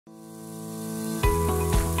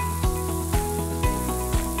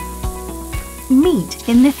Meat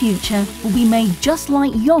in the future will be made just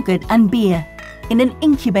like yogurt and beer, in an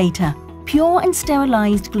incubator. Pure and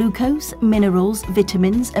sterilized glucose, minerals,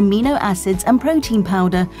 vitamins, amino acids and protein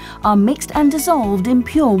powder are mixed and dissolved in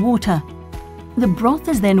pure water. The broth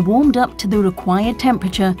is then warmed up to the required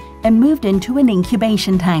temperature and moved into an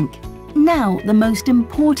incubation tank. Now the most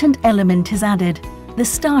important element is added, the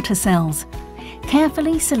starter cells,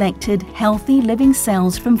 carefully selected healthy living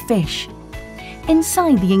cells from fish.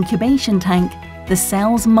 Inside the incubation tank, the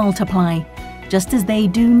cells multiply, just as they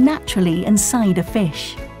do naturally inside a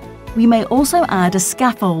fish. We may also add a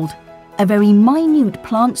scaffold, a very minute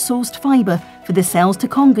plant-sourced fibre for the cells to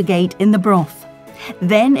congregate in the broth.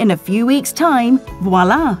 Then, in a few weeks' time,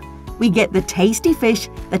 voila! We get the tasty fish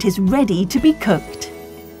that is ready to be cooked.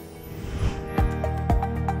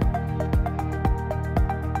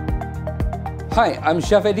 Hi, I'm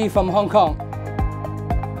Chef Eddie from Hong Kong.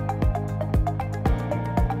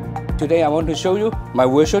 Today I want to show you my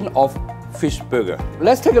version of fish burger.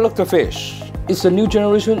 Let's take a look at the fish. It's a new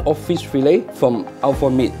generation of fish fillet from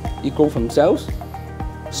Avant meat. It grows from cells,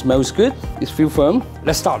 smells good, it feels firm.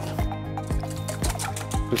 Let's start.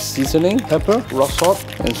 With seasoning, pepper, rock salt,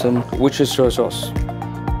 and some Worcestershire sauce.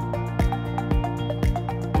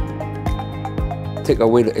 Take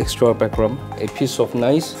away the extra background, a piece of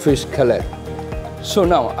nice fish fillet. So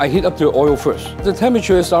now I heat up the oil first. The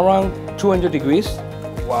temperature is around 200 degrees.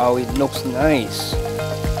 Wow, it looks nice.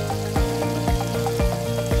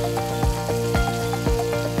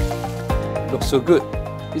 Looks so good.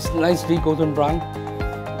 It's nicely golden brown,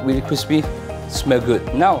 really crispy, smell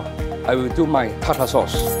good. Now I will do my tartar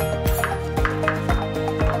sauce.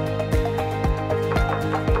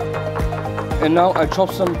 And now I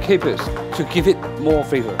chop some capers to give it more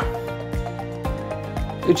flavor.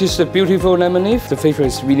 It is a beautiful lemon leaf. The flavor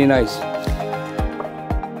is really nice.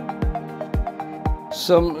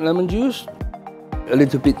 Some lemon juice, a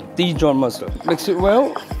little bit Dijon mustard. Mix it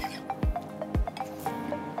well.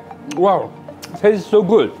 Wow, tastes so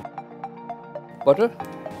good. Butter,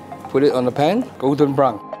 put it on the pan, golden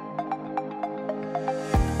brown.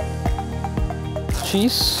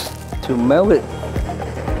 Cheese to melt it.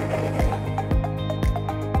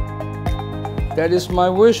 That is my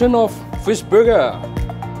version of fish burger.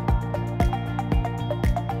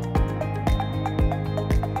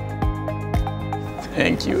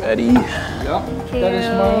 Thank you, Eddie. Yeah, that is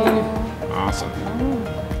my... Awesome.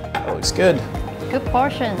 That looks good. Good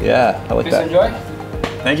portion. Yeah, I like Please that. enjoy.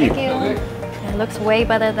 Thank you. Okay. It looks way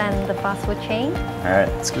better than the fast food chain. All right,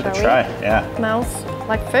 let's give it a Shall try. we? Yeah. Smells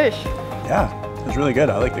like fish. Yeah, it's really good.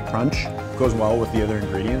 I like the crunch. Goes well with the other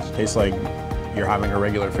ingredients. Tastes like you're having a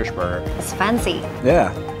regular fish burger. It's fancy.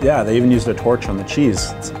 Yeah, they even used a torch on the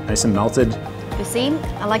cheese. It's nice and melted. You see,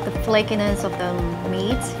 I like the flakiness of the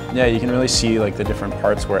meat. Yeah, you can really see like the different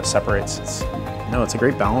parts where it separates. It's a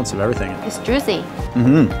great balance of everything. It's juicy.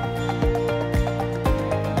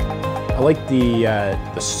 I like the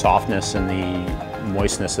softness and the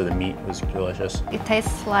moistness of the meat was delicious. It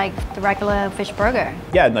tastes like the regular fish burger.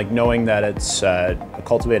 Yeah, like knowing that it's a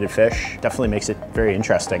cultivated fish definitely makes it very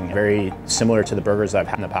interesting. Very similar to the burgers I've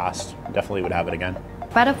had in the past. Definitely would have it again.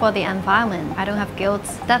 Better for the environment. I don't have guilt.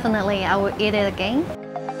 Definitely, I will eat it again.